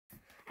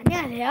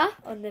안녕하세요.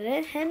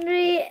 오늘은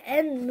Henry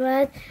and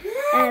Mud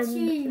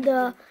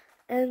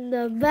and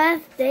the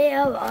best day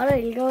of autumn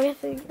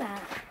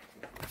읽어보겠습니다.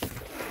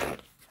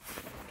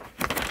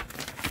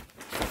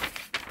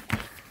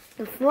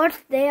 The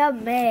fourth day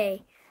of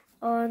May.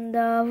 On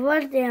the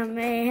fourth day of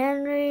May,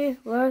 Henry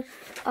woke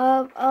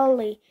up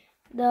early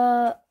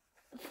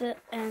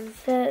and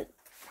said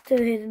to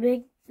his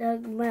big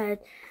dog Mud,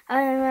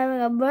 "I am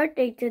having a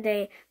birthday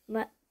today."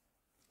 Mud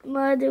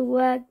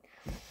wagged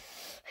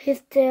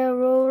his tail,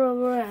 rolled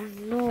over, and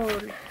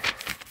snored.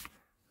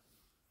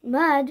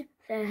 "Mud,"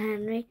 said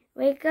Henry,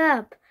 "wake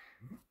up.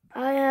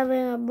 I am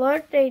having a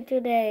birthday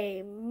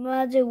today."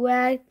 Mud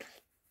wagged,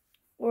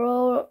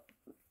 rolled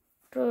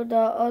to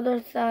the other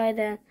side,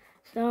 and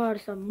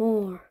snored some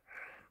more.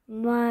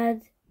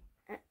 "Mud,"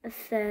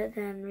 said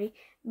Henry,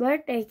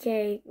 "birthday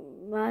cake."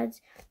 Mud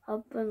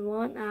opened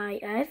one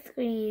eye. "Ice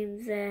cream,"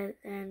 said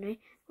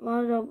Henry.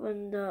 Mud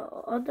opened the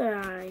other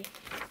eye.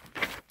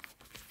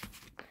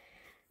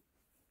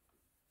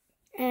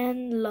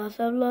 "And lots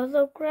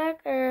of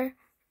crackers,"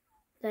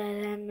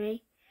 said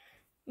Henry.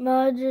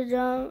 Mud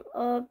jumped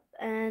up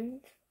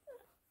and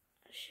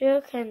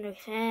shook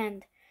Henry's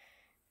hand.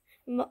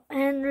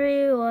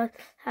 Henry was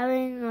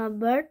having a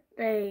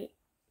birthday,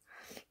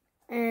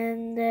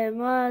 and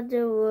Mud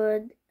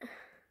would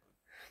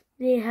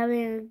be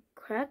having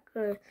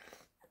crackers.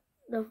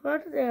 The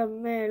first day of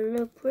May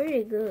looked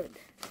pretty good.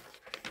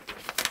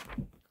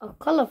 A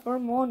colorful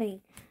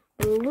morning.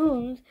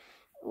 Balloons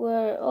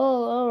were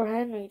all over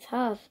Henry's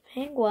house.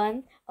 Pink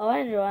one,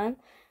 orange one,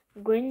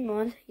 green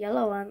one,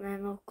 yellow one,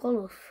 and of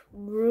course,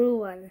 blue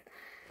one.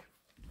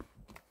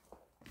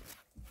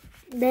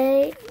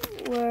 They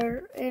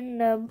were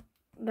in the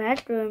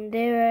bedroom,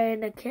 they were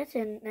in the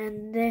kitchen,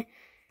 and they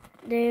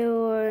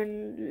were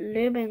in the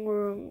living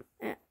room,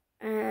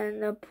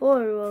 and the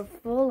porch was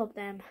full of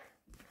them.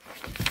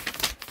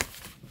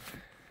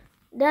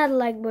 "That's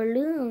like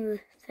balloons,"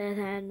 said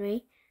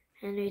Henry.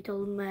 Henry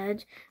told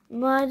Mudge.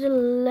 Mudge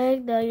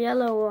licked the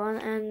yellow one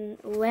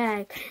and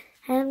wagged.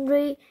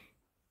 Henry's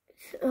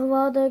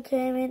father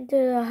came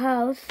into the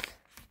house.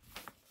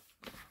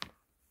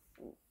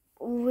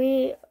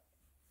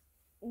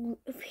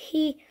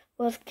 He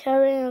was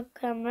carrying a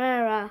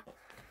camera.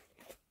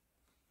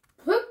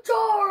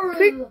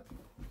 "Picture!"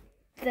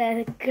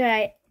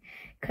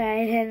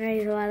 cried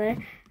Henry's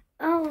father.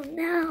 "Oh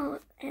no!"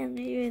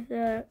 Henry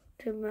whispered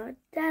to Mudge.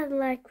 "Dad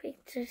likes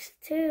pictures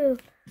too."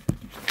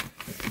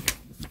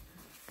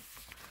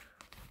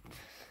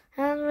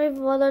 Henry's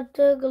father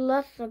took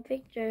lots of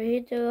pictures. He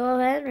took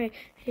of Henry.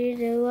 He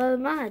took of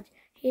Mudge.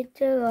 He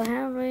took of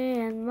Henry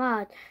and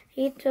Mudge.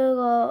 He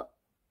took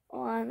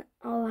one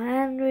of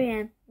Henry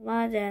and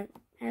Mudge and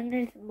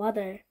Henry's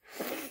mother.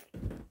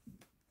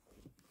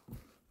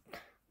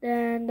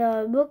 Then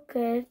the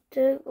bookcase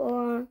took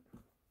one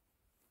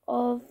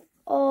of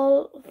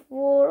all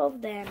four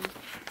of them.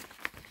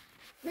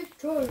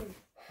 "Picture!"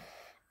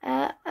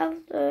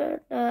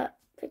 After the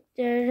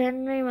pictures,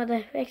 Henry's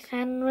mother fixed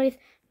Henry's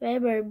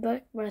favorite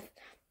breakfast,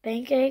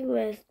 pancake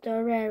with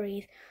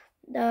strawberries.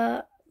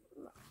 The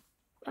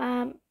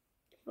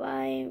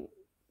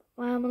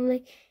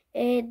family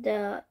ate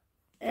and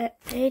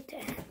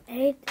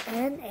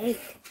ate.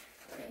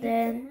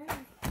 Then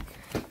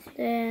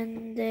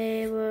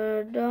they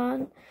were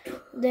done.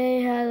 They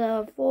had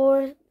a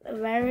fourth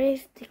very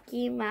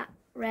sticky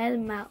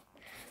red mouth.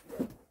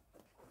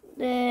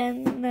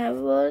 Then the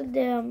world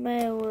they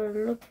were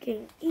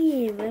looking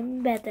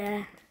even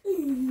better.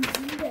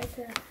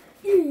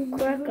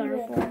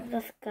 Crackers from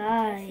the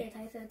sky.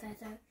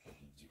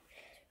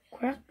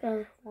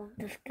 Crackers from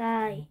the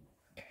sky.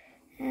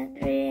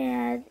 Henry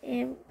had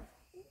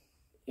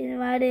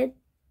invited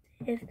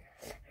his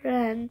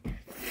friend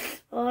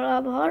for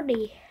a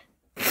party.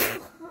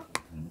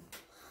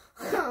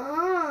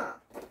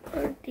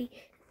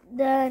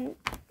 Then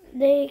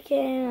they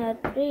came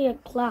at 3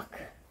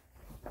 o'clock.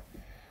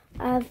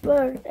 At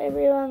first,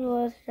 everyone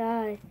was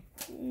shy.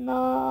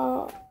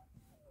 No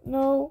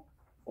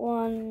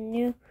one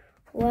knew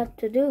what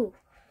to do.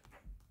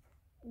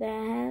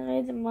 Then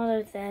Henry's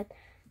mother said,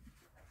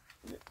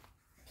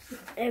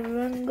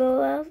 "Everyone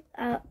go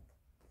out.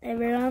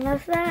 Everyone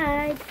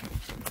outside."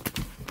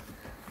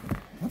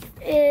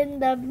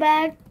 In the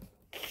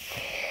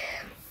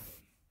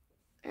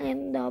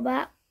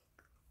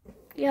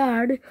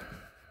backyard,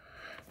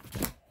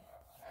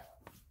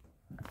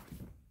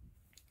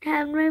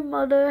 Henry's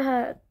mother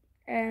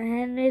and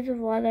Henry's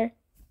father,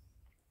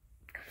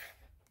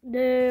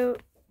 they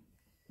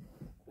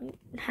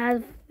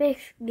had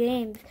fixed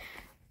games.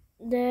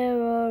 There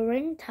were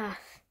ring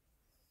toss.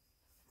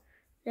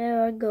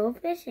 There were go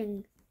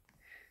fishing.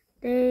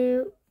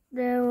 There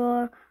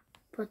were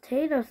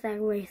potato sack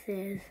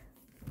races.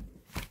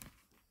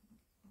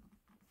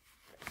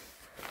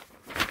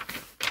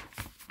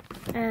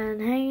 And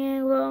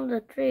hanging from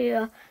the tree,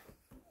 a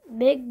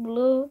big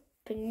blue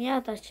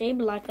piñata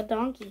shaped like a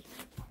donkey.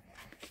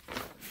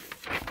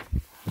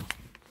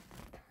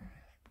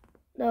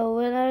 The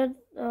winner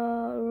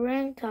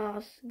ring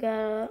toss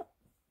got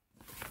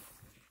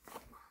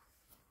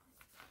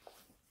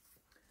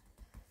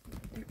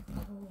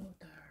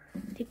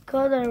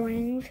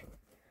colorings.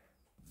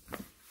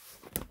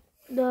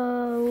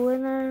 The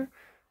winner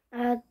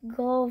at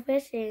gold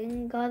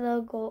fishing got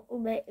a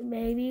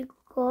baby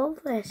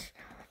goldfish.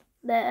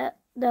 The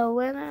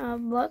winner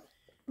of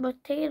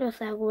potato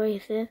sack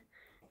races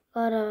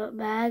got a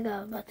bag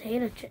of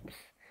potato chips.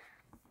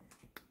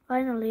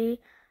 Finally,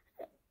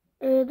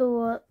 it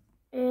was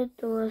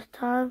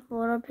time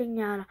for a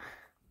piñata.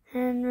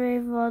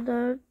 Henry's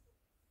father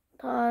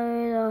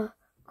tied a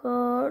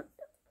cord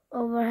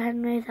over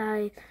Henry's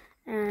eyes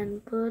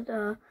and put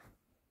a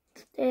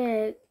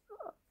stick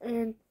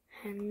in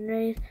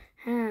Henry's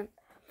hand.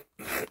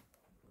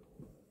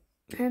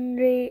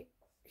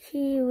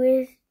 He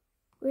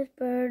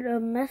whispered a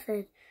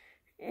message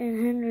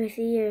in Henry's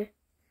ear.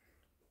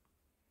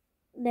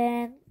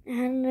 Then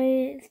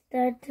Henry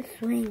started to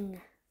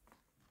swing.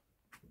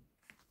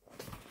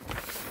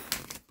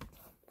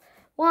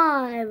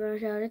 One, everyone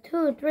shouted.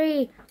 2,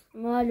 3.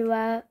 Mud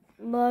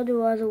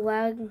was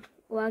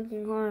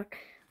wagging hard.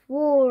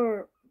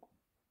 4.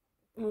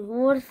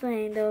 Fourth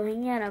thing, the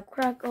piñata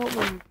cracked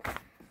open.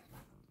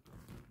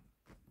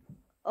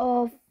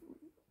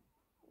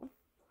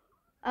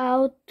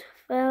 Out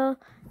fell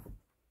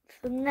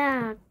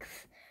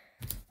snacks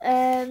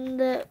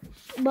and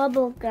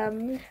bubble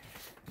gum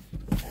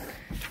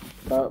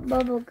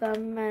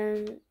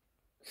and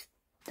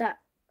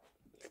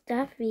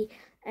taffy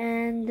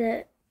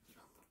and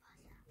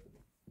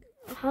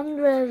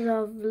hundreds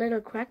of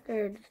little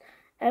crackers.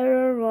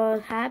 Everyone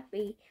was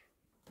happy,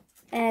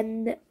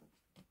 and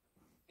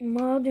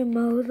Mother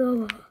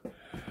Mother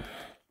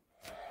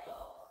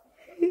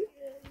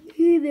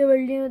he never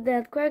knew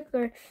that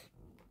crackers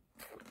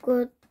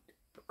could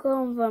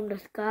come from the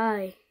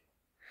sky.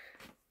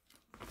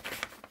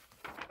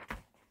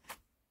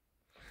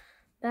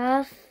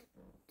 That's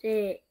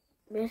the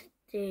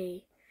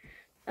mistake.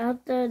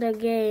 After the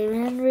game,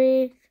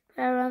 Henry's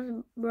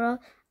parents brought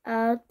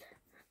out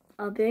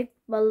a big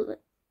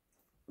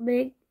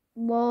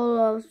bowl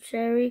of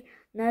cherry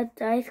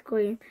nut ice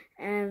cream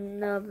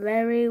and a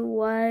very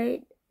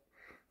wide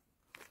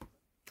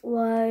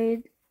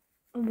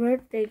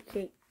birthday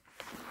cake.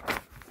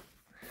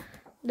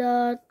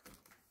 The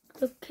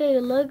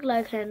cake looked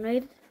like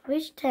Henry's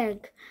fish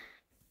tank.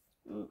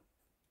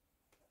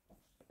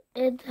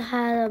 It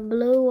had a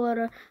blue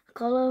water,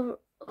 colorful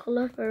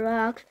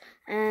rocks,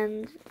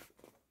 and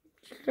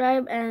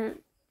striped and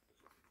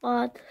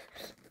spot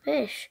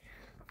fish.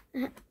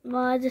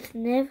 Mud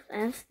sniffed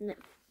and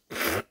sniffed.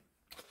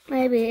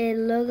 Maybe it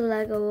looked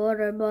like a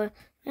water, but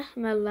it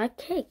smelled like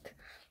cake.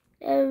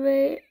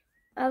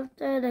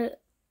 After the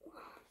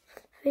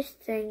fish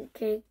tank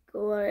cake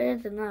was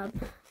eaten up,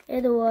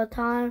 it was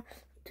time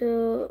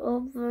to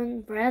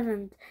open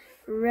presents.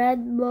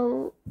 Red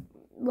bubble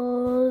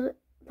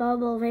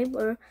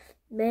paper,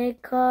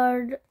 big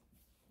card,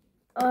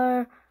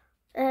 or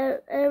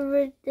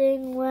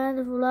everything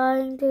went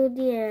flying to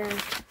the air.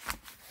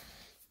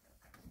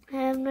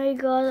 Henry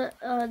got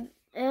an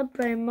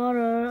airplane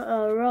motor,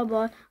 a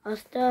robot, a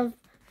stuffed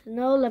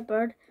snow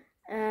leopard,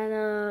 and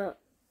a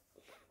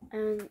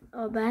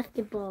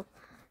basketball.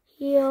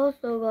 He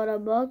also got a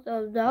box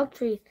of dog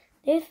treats.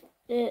 This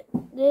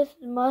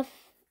must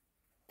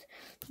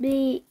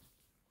be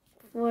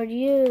for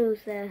you,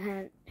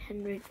 said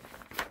Henry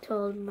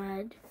told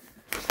Mudge.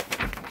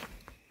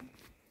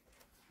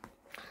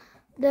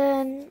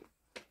 Then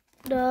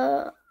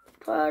the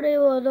party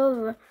was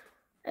over.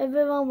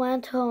 Everyone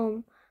went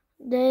home.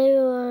 They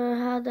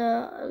had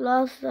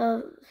lots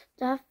of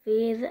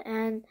stuffies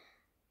and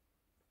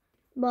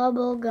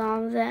bubble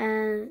gums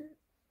and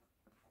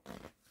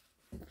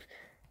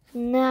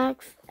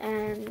snacks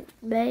and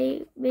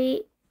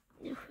baby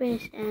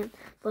fish and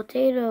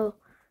potato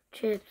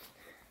chips.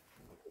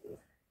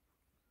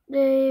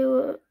 They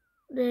were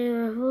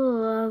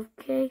full of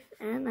cakes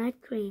and ice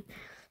cream.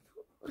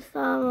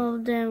 Some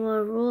of them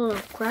were full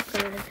of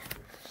crackers.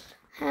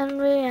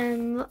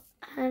 Henry's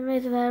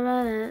parents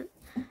and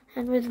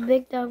Henry's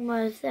big dog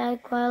Mudge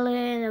sat quietly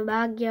in the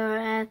backyard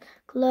and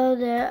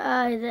closed their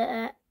eyes.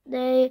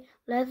 They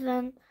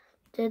listened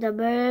to the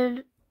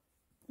birds.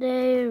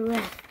 They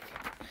rest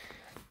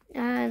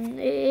and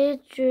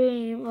each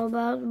dream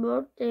about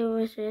birthday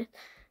wishes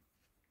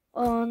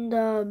on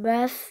the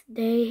best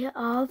day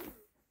of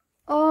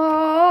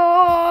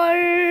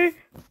all.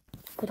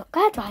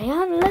 구독과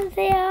좋아요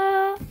눌러주세요.